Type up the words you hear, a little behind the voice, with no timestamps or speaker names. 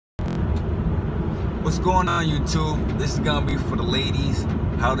What's going on, YouTube? This is gonna be for the ladies,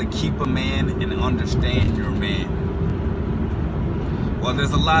 how to keep a man and understand your man. Well, there's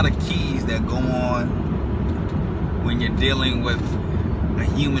a lot of keys that go on when you're dealing with a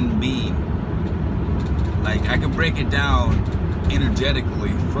human being. Like, I can break it down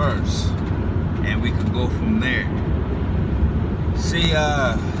energetically first, and we can go from there. See,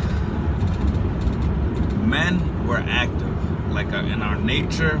 men, we're active. Like, in our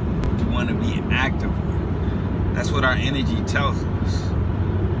nature, we want to be active. That's what our energy tells us.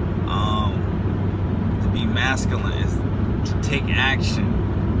 To be masculine is to take action.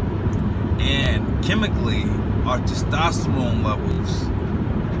 And chemically, our testosterone levels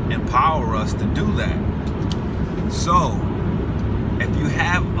empower us to do that. So, if you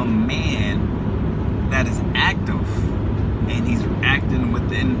have a man that is active and he's acting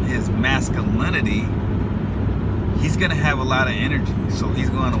within his masculinity, he's gonna have a lot of energy. So he's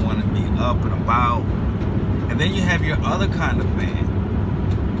gonna want to be up and about. And then you have your other kind of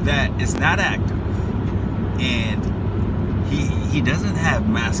man that is not active, and he doesn't have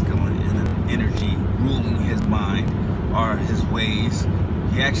masculine energy ruling his mind or his ways.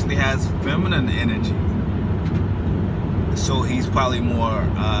 He actually has feminine energy. So he's probably more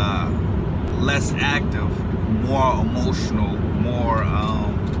less active, more emotional, more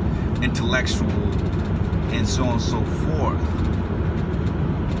intellectual, and so on and so forth.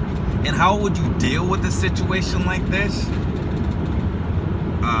 And how would you deal with a situation like this?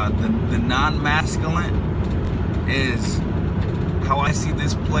 The non-masculine is how I see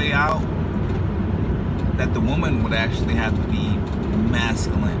this play out, that the woman would actually have to be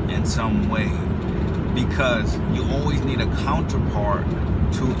masculine in some way, because you always need a counterpart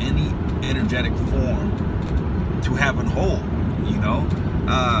to any energetic form to have a whole, you know?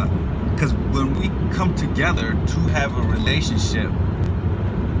 Because when we come together to have a relationship,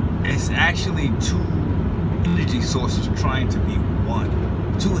 it's actually two energy sources trying to be one.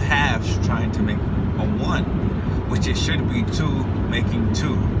 Two halves trying to make a one, which it should be two making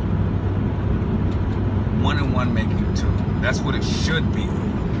two. One and one making two. That's what it should be.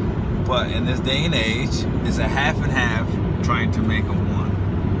 But in this day and age, it's a half and half trying to make a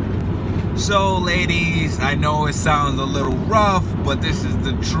one. So ladies, I know it sounds a little rough, but this is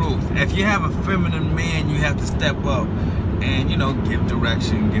the truth. If you have a feminine man, you have to step up and, you know, give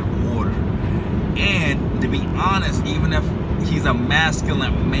direction, give order. And to be honest, even if he's a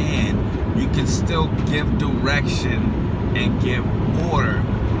masculine man, you can still give direction and give order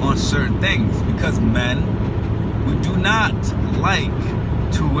on certain things, because men, we do not like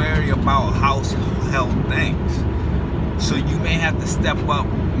to worry about household things. So you may have to step up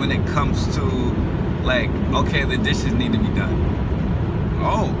when it comes to, like, okay, the dishes need to be done.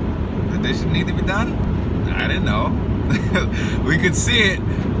 Oh, the dishes need to be done? I didn't know. We could see it,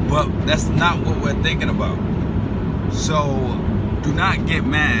 but that's not what we're thinking about. So do not get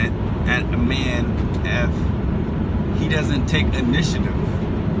mad at a man if he doesn't take initiative.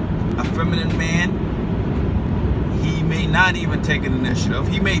 A feminine man, he may not even take an initiative.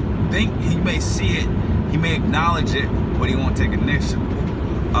 He may think, he may see it, he may acknowledge it, but he won't take initiative.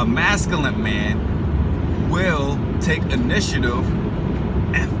 A masculine man will take initiative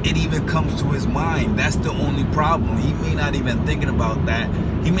if it even comes to his mind. That's the only problem. He may not even thinking about that.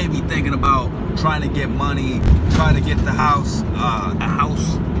 He may be thinking about trying to get money, trying to get the house, a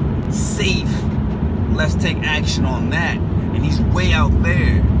house safe. Let's take action on that. And he's way out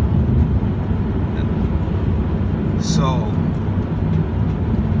there. So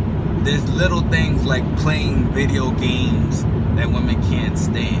there's little things like playing video games that women can't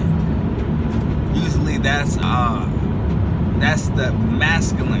stand. Usually that's the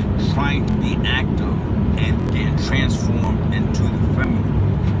masculine trying to be active and getting transformed into the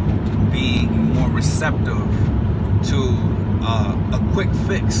feminine, being more receptive to a quick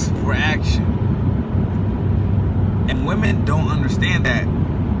fix for action. And women don't understand that,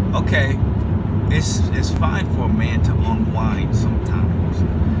 okay, it's fine for a man to unwind sometimes,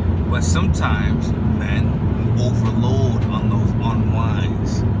 but sometimes men overload on those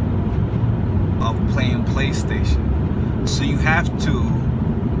unwinds of playing PlayStation. So you have to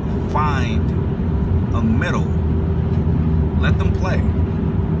find a middle. Let them play.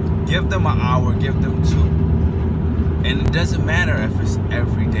 Give them an hour, give them two. And it doesn't matter if it's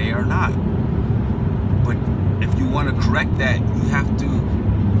every day or not. But if you want to correct that, you have to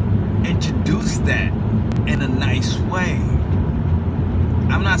introduce that in a nice way.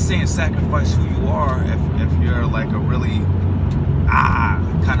 I'm not saying sacrifice who you are if you're like a really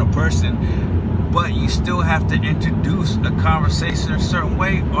kind of person. but you still have to introduce a conversation a certain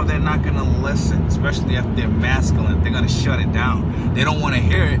way, or they're not going to listen. Especially if they're masculine, they're going to shut it down. They don't want to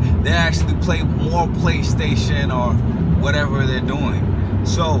hear it. They actually play more PlayStation or whatever they're doing.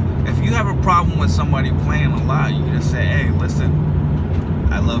 So if you have a problem with somebody playing a lot, you just say, hey, listen,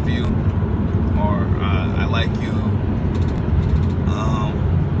 I love you, or I like you.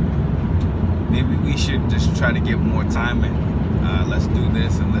 Maybe we should just try to get more time in. Let's do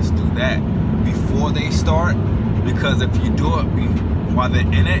this and let's do that before they start, because if you do it while they're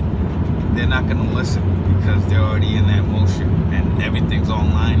in it, they're not going to listen, because they're already in that motion and everything's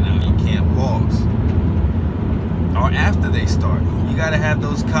online now. You can't pause. Or after they start, you got to have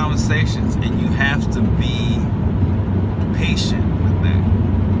those conversations, and you have to be patient with that.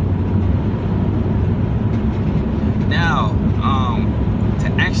 Now, to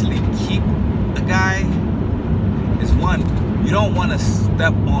actually keep a guy is, one, you don't want to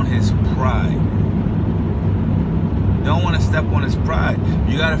step on his pride. You don't want to step on his pride.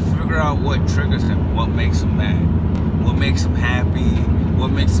 You got to figure out what triggers him, what makes him mad, what makes him happy,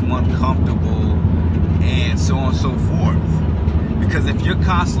 what makes him uncomfortable, and so on and so forth. Because if you're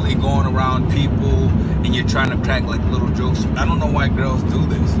constantly going around people and you're trying to crack like little jokes, I don't know why girls do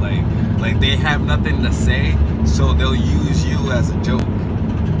this. Like they have nothing to say, so they'll use you as a joke.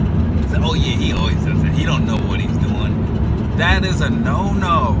 Say, oh yeah, he always does it. He don't know what he's doing. That is a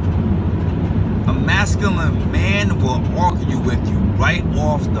no-no. A masculine man will argue with you right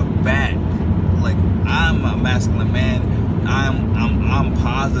off the bat. Like, I'm a masculine man. I'm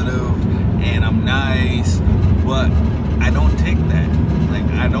positive and I'm nice, but I don't take that. Like,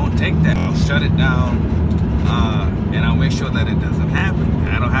 I don't take that. I'll shut it down, and I'll make sure that it doesn't happen.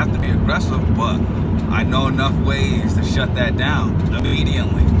 I don't have to be aggressive, but I know enough ways to shut that down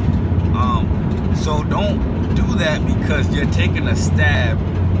immediately. So don't do that, because you're taking a stab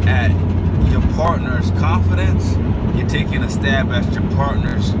at your partner's confidence. You're taking a stab at your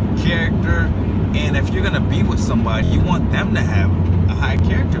partner's character. And if you're gonna be with somebody, you want them to have a high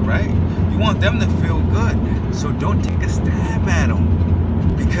character, right? You want them to feel good. So don't take a stab at him,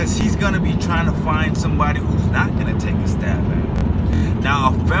 because he's gonna be trying to find somebody who's not gonna take a stab at him.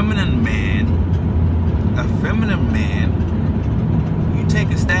 Now, a feminine man, you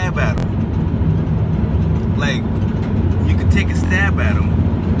take a stab at him. Like, you can take a stab at him,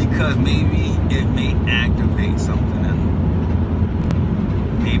 because maybe it may activate something in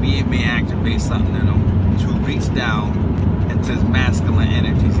him. Maybe it may activate something in him to reach down into his masculine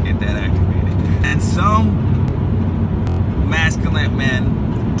energies to get that activated. And some masculine men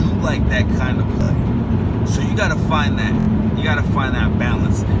do like that kind of play. So you gotta find that. You gotta find that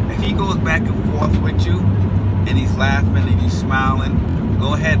balance. If he goes back and forth with you, and he's laughing and he's smiling,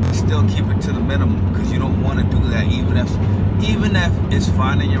 go ahead and still keep it to the minimum, because you don't want to do that. Even if it's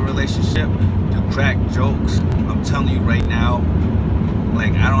fine in your relationship to crack jokes, I'm telling you right now,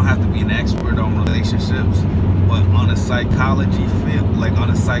 like, I don't have to be an expert on relationships, but on a psychology field, like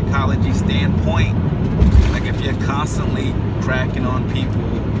on a psychology standpoint, like if you're constantly cracking on people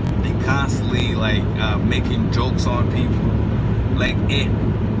and constantly like making jokes on people, like it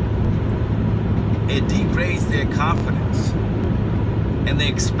degrades their confidence. And they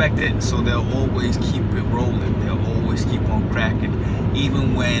expect it, so they'll always keep it rolling. They'll always keep on cracking,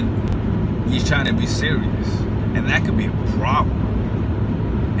 even when he's trying to be serious. And that could be a problem.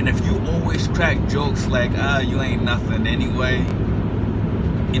 And if you always crack jokes like, you ain't nothing anyway,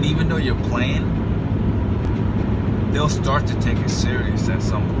 and even though you're playing, they'll start to take it serious at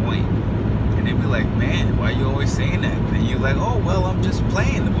some point. And they'll be like, man, why are you always saying that? And you're like, oh, well, I'm just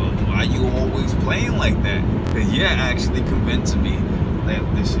playing. Well, why are you always playing like that? Because you're actually convincing me that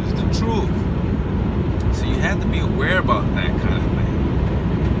this is the truth. So you have to be aware about that kind of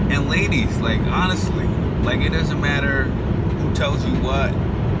thing. And ladies, like, honestly, like, it doesn't matter who tells you what.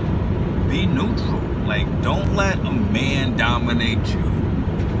 Be neutral. Like, don't let a man dominate you.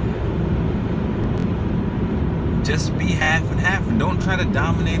 Just be half and half, and don't try to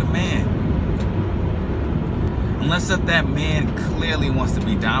dominate a man. Unless if that man clearly wants to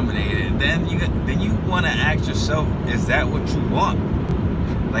be dominated, then you want to ask yourself, is that what you want?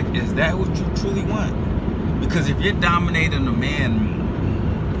 Like, is that what you truly want? Because if you're dominating a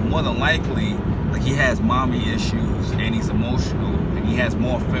man, more than likely, like, he has mommy issues, and he's emotional, and he has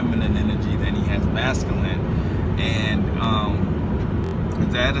more feminine energy than he has masculine. And is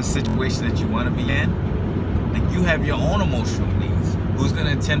that a situation that you want to be in? Like, you have your own emotional needs. Who's going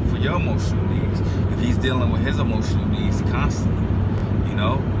to attend for your emotional needs if he's dealing with his emotional needs constantly? You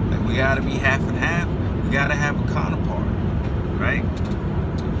know, like, we got to be half and half. We got to have a counterpart, right?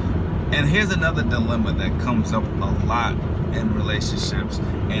 And here's another dilemma that comes up a lot in relationships,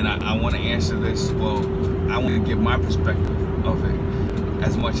 and I want to answer this. Well, I want to give my perspective of it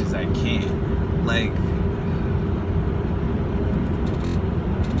as much as I can. Like,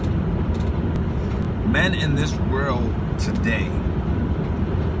 men in this world today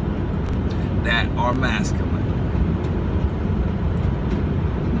that are masculine,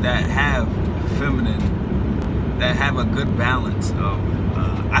 that have feminine, that have a good balance of,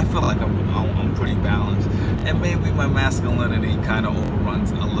 I feel like I'm pretty balanced, and maybe my masculinity kind of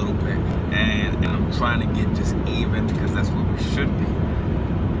overruns a little bit, and I'm trying to get just even, because that's what we should be.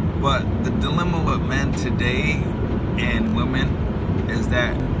 But the dilemma with men today and women is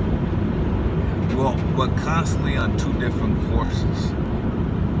that, well, we're constantly on two different courses.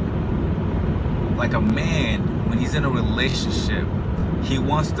 Like a man, when he's in a relationship, he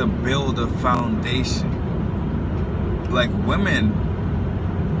wants to build a foundation. Like women,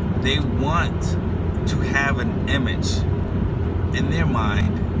 they want to have an image in their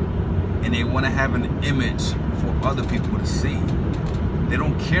mind, and they want to have an image for other people to see. They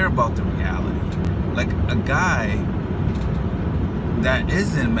don't care about the reality. Like a guy that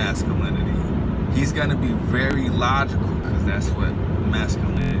is in masculinity, he's gonna be very logical, because that's what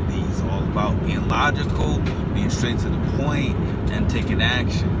masculinity is all about. Being logical, being straight to the point, and taking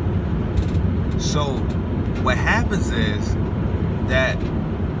action. So what happens is that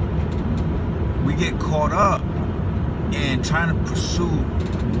we get caught up in trying to pursue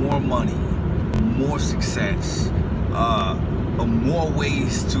more money, more success, more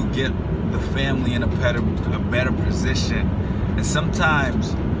ways to get the family in a better position. And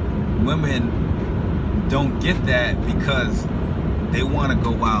sometimes women don't get that because they want to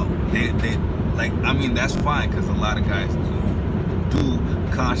go out. They like, I mean, that's fine, because a lot of guys do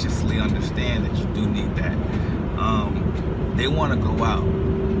consciously understand that you do need that. They want to go out.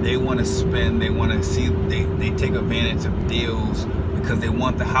 They want to spend. They want to see. They take advantage of deals because they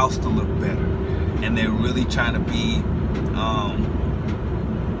want the house to look better, and they're really trying to be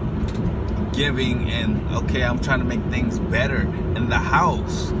giving. And okay, I'm trying to make things better in the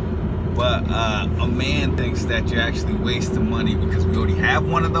house. But a man thinks that you're actually wasting money because we already have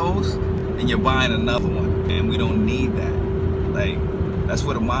one of those, and you're buying another one, and we don't need that. Like, that's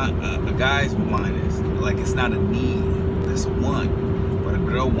what a guy's mind is. Like, it's not a need, it's a want. But a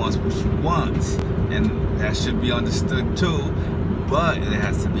girl wants what she wants, and that should be understood too. But it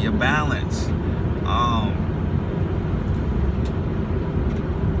has to be a balance.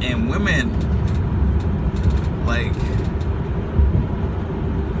 And women, like,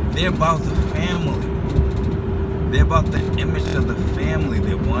 they're about the family. They're about the image of the family.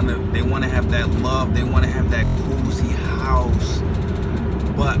 They wanna have that love. They wanna have that cozy house.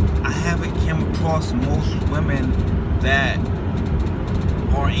 But I haven't come across most women that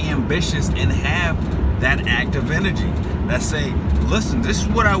are ambitious and have that active energy, that say, listen, this is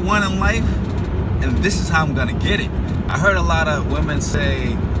what I want in life, and this is how I'm gonna get it. I heard a lot of women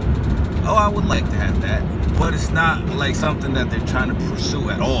say, oh, I would like to have that, but it's not like something that they're trying to pursue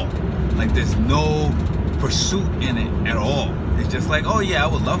at all. Like, there's no pursuit in it at all. It's just like, oh yeah, I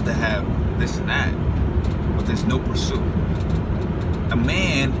would love to have this and that, but there's no pursuit. A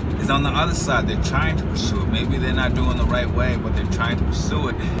man is on the other side. They're trying to pursue it. Maybe they're not doing the right way, but they're trying to pursue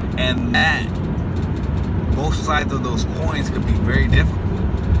it. And that, both sides of those coins could be very difficult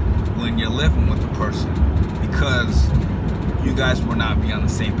when you're living with the person, because you guys will not be on the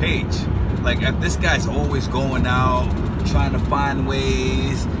same page. Like, if this guy's always going out, trying to find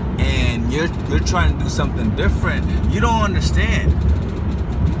ways, and you're trying to do something different, you don't understand.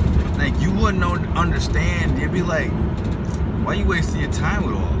 Like, you wouldn't understand. You'd be like, why are you wasting your time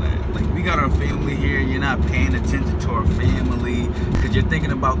with all that? Like, we got our family here, you're not paying attention to our family, because you're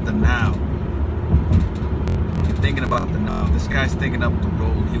thinking about the now. You're thinking about the now. This guy's thinking up the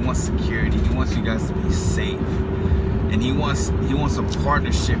road. He wants security. He wants you guys to be safe. And he wants a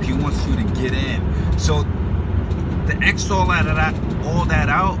partnership. He wants you to get in. So to X all that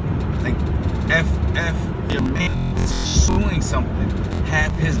out, like, if your man is suing something,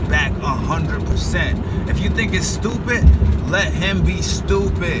 have his back 100%. If you think it's stupid, let him be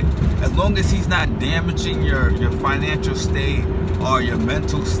stupid. As long as he's not damaging your financial state or your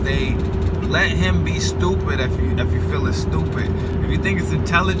mental state, let him be stupid. If you feel it's stupid. If you think it's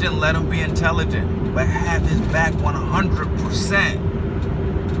intelligent, let him be intelligent. But have his back 100%.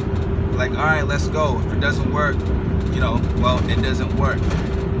 Like, all right, let's go. If it doesn't work, well, it doesn't work.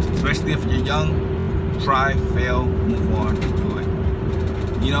 Especially if you're young, try, fail, move on, do it.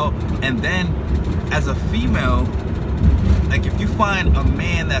 And then as a female, like, if you find a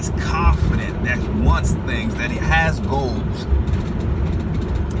man that's confident, that wants things, that he has goals,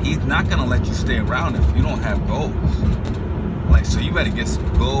 he's not gonna let you stay around if you don't have goals. Like, so you better get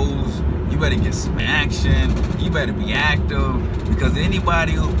some goals, you better get some action, you better be active, because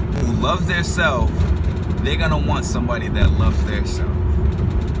anybody who loves their self, they're gonna want somebody that loves their self.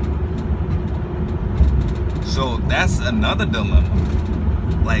 So that's another dilemma.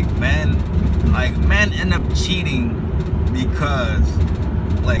 Like men end up cheating because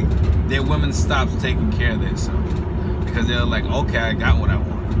like their women stops taking care of themselves, because they're like, okay, I got what I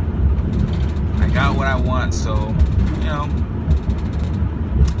want. I got what I want, so you know,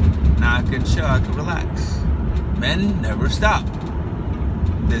 now I can chill, I can relax. Men never stop.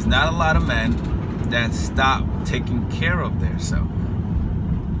 There's not a lot of men that stop taking care of themselves,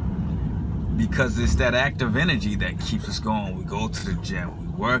 because it's that active energy that keeps us going. We go to the gym, we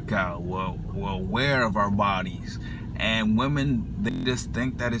work out, we're aware of our bodies. And women, they just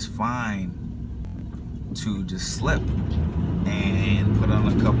think that it's fine to just slip and put on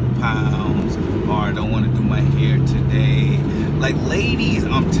a couple pounds, or I don't want to do my hair today. Like, ladies,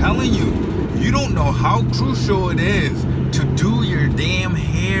 I'm telling you, you don't know how crucial it is to do your damn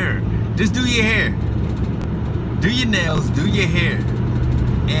hair. Just do your hair. Do your nails, do your hair.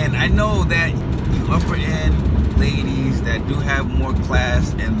 And I know that you upper end ladies that do have more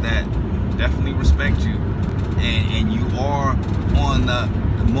class and that definitely respect you, and you are on the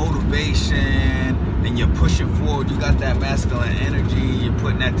motivation and you're pushing forward, you got that masculine energy, you're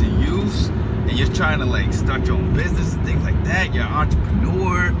putting that to use, and you're trying to like start your own business and things like that, you're an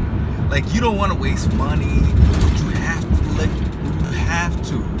entrepreneur. Like, you don't want to waste money, but you have to, like, you have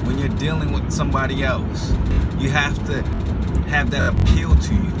to, when you're dealing with somebody else, you have to have that appeal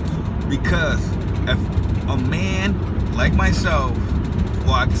to you. Because if a man like myself,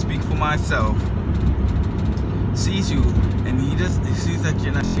 or I can speak for myself, sees you and he sees that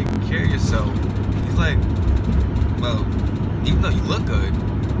you're not taking care of yourself, he's like, well, even though you look good,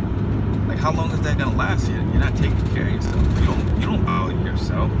 like, how long is that gonna last? You're not taking care of yourself. You don't value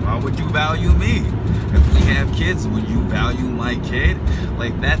yourself. Why would you value me? If we have kids, would you value my kid?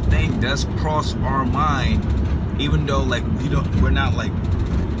 Like, that thing does cross our mind, even though like we're not like,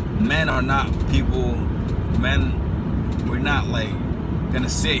 men are not people. Men, we're not like gonna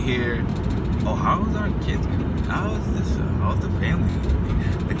sit here, oh, how is our kids gonna be? How's the family gonna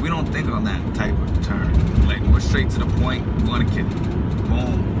be? Like, we don't think on that type of term. Like, we're straight to the point. We want a kid.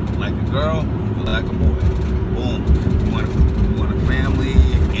 Boom. Like a girl, like a boy. Boom. We want a family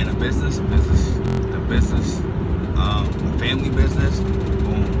and a business, a family business.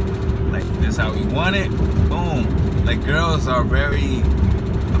 Boom. Like, this is how we want it. Boom. Like, girls are very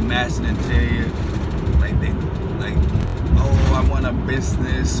imaginative. Like, they like, oh, I want a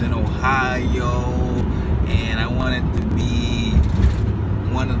business in Ohio, and I want it to be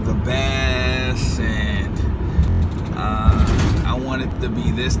one of the best, and I want it to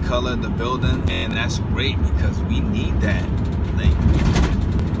be this color, the building, and that's great because we need that. Like,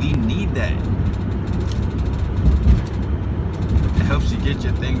 we need that. It helps you get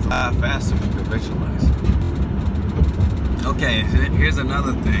your things a lot faster when you visualize. Okay, here's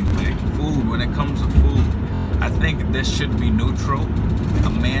another thing, like food. When it comes to food, I think this should be neutral. A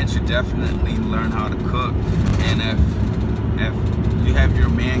man should definitely learn how to cook, and if you have your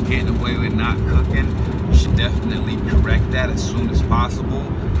man getting away with not cooking, you should definitely correct that as soon as possible,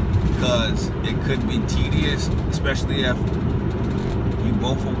 because it could be tedious, especially if you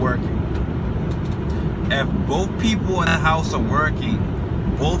both are working. If both people in the house are working,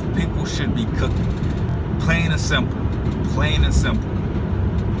 both people should be cooking. Plain and simple. Plain and simple.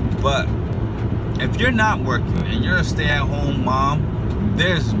 But if you're not working and you're a stay-at-home mom,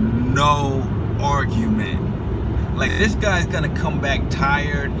 there's no argument. Like, this guy's gonna come back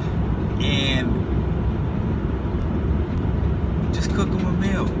tired and just cook him a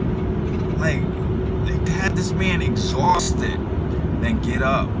meal. Like to have this man exhausted, then get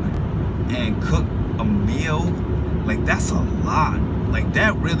up and cook a meal, like, that's a lot. Like,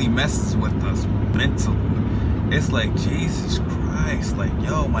 that really messes with us mentally. It's like, Jesus Christ, like,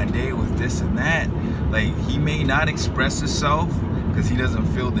 yo, my day was this and that. Like, he may not express himself because he doesn't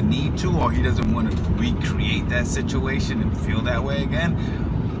feel the need to, or he doesn't want to recreate that situation and feel that way again.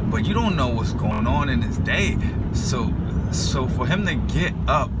 But you don't know what's going on in his day. So for him to get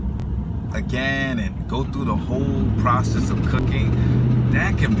up again and go through the whole process of cooking,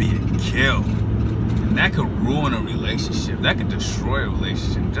 that can be a kill. And that could ruin a relationship. That could destroy a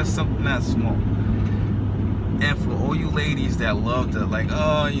relationship. Just something that small. And for all you ladies that love to, like,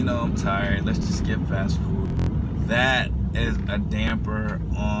 oh, you know, I'm tired, let's just get fast food, that is a damper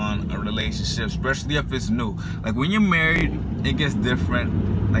on a relationship, especially if it's new. Like, when you're married, it gets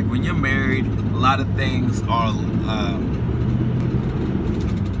different. Like, when you're married, a lot of things are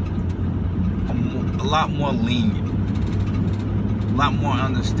a lot more lenient. lot more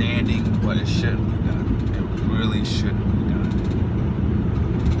understanding, but it shouldn't be done. It really shouldn't be done.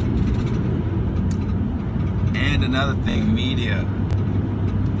 And another thing, media,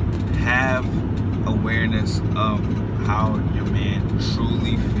 have awareness of how your man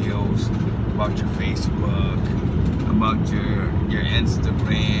truly feels about your Facebook, about your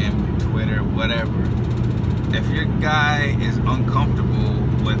Instagram, your Twitter, whatever. If your guy is uncomfortable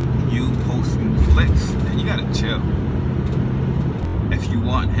with you posting flicks, then you gotta chill. If you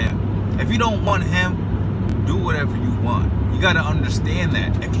want him. If you don't want him, do whatever you want. You gotta understand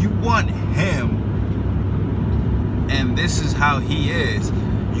that. If you want him, and this is how he is,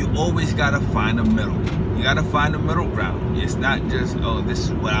 you always gotta find a middle. You gotta find a middle ground. It's not just, oh, this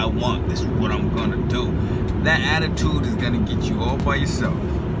is what I want, this is what I'm gonna do. That attitude is gonna get you all by yourself,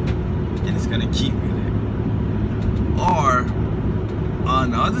 and it's gonna keep you there. Or,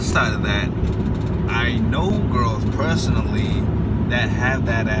 on the other side of that, I know girls personally that have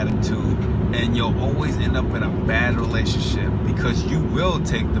that attitude, and you'll always end up in a bad relationship because you will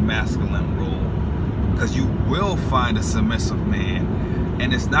take the masculine role, because you will find a submissive man,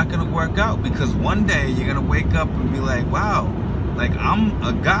 and it's not gonna work out, because one day you're gonna wake up and be like, wow, like I'm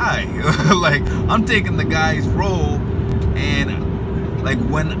a guy, like I'm taking the guy's role, and like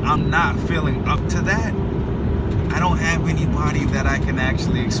when I'm not feeling up to that, I don't have anybody that I can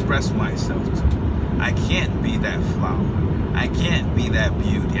actually express myself to. I can't be that flower. I can't be that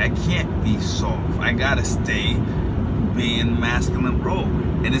beauty. I can't be soft. I gotta stay being masculine role.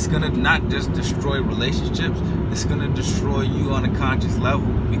 And it's gonna not just destroy relationships, it's gonna destroy you on a conscious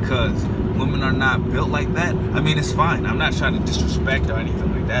level, because women are not built like that. I mean, it's fine. I'm not trying to disrespect or anything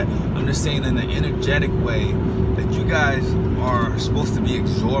like that. I'm just saying in an energetic way that you guys are supposed to be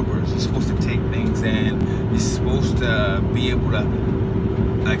absorbers. You're supposed to take things in. You're supposed to be able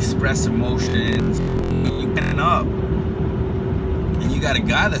to express emotions. You pin up. And you got a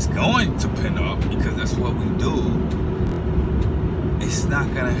guy that's going to pin up, because that's what we do. It's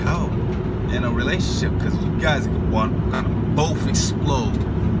not gonna help in a relationship, because you guys are gonna both explode,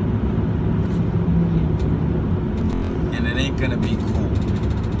 and it ain't gonna be cool.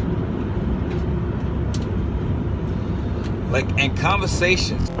 Like in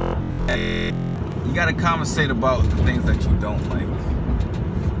conversations, you gotta conversate about the things that you don't like.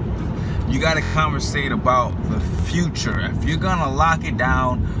 You gotta conversate about the future. If you're gonna lock it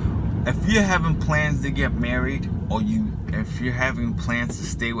down, if you're having plans to get married, or if you're having plans to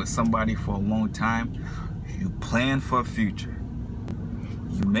stay with somebody for a long time, you plan for a future.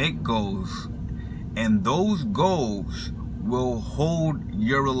 You make goals, and those goals will hold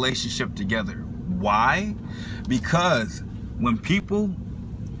your relationship together. Why? Because when people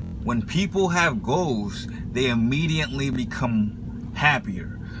have goals, they immediately become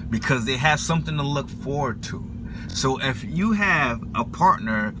happier, because they have something to look forward to. So if you have a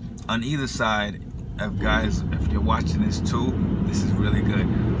partner on either side, if guys, if you're watching this too, this is really good.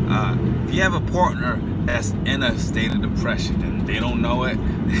 If you have a partner that's in a state of depression and they don't know it,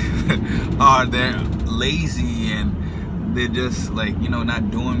 or they're lazy and they're just like, you know,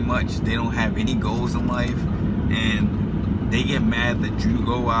 not doing much, they don't have any goals in life, and they get mad that you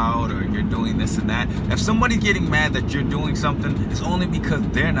go out or you're doing this and that. If somebody's getting mad that you're doing something, it's only because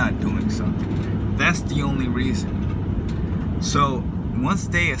they're not doing something. That's the only reason. So once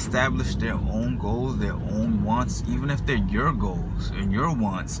they establish their own goals, their own wants, even if they're your goals and your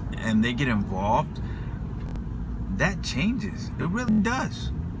wants, and they get involved, that changes. It really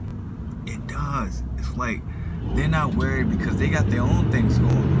does. It does. It's like they're not worried because they got their own things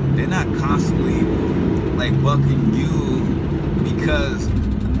going on. They're not constantly like bugging you because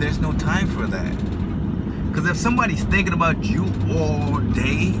there's no time for that. Because if somebody's thinking about you all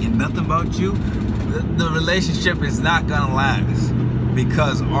day and nothing about you, the relationship is not gonna last,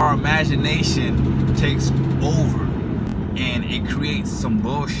 because our imagination takes over and it creates some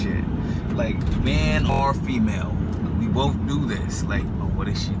bullshit. Like, man or female, we both do this. Like, oh, what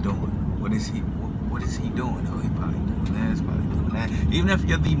is she doing? What is he doing? Oh, he probably doing this, probably doing that. Even if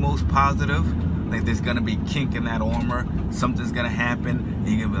you're the most positive, like there's gonna be kink in that armor, something's gonna happen, and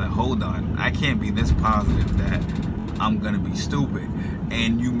you're gonna be like, hold on, I can't be this positive that I'm gonna be stupid.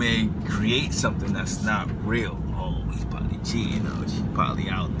 And you may create something that's not real. Oh, he's probably cheating, or she's probably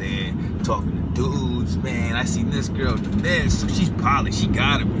out there talking to dudes, man, I seen this girl do this, so she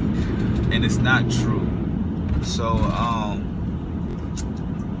gotta be. And it's not true. So,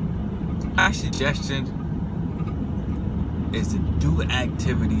 my suggestion is to do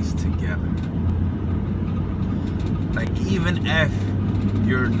activities together. Like, even if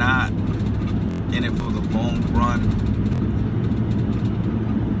you're not in it for the long run,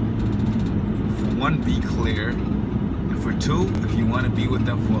 for one, be clear. If number two, if you want to be with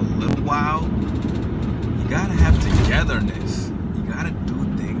them for a little while, you gotta have togetherness. You gotta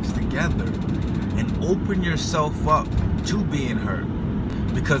do things together and open yourself up to being hurt.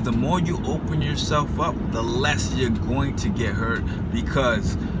 Because the more you open yourself up, the less you're going to get hurt.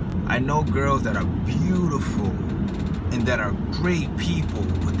 Because I know girls that are beautiful and that are great people,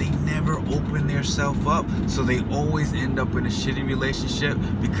 but they never open themselves up, so they always end up in a shitty relationship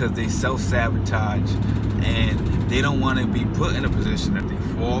because they self-sabotage and they don't want to be put in a position that they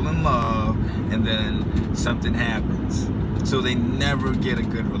fall in love and then something happens, so they never get a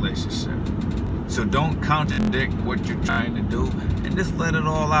good relationship. So don't contradict what you're trying to do and just let it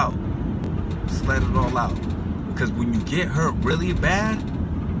all out. Just let it all out. Because when you get hurt really bad,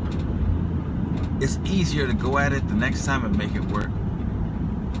 it's easier to go at it the next time and make it work.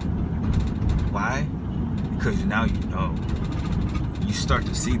 Why? Because now you know. You start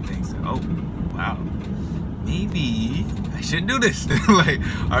to see things that, oh, wow, maybe I should do this. Like,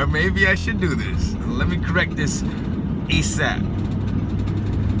 or maybe I should do this. Let me correct this ASAP.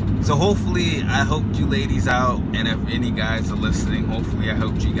 So hopefully I helped you ladies out, and if any guys are listening, hopefully I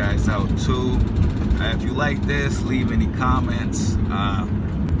helped you guys out too. If you like this, leave any comments.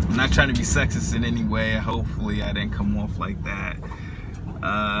 I'm not trying to be sexist in any way. Hopefully I didn't come off like that.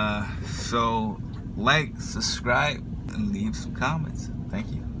 So like, subscribe, and leave some comments.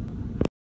 Thank you.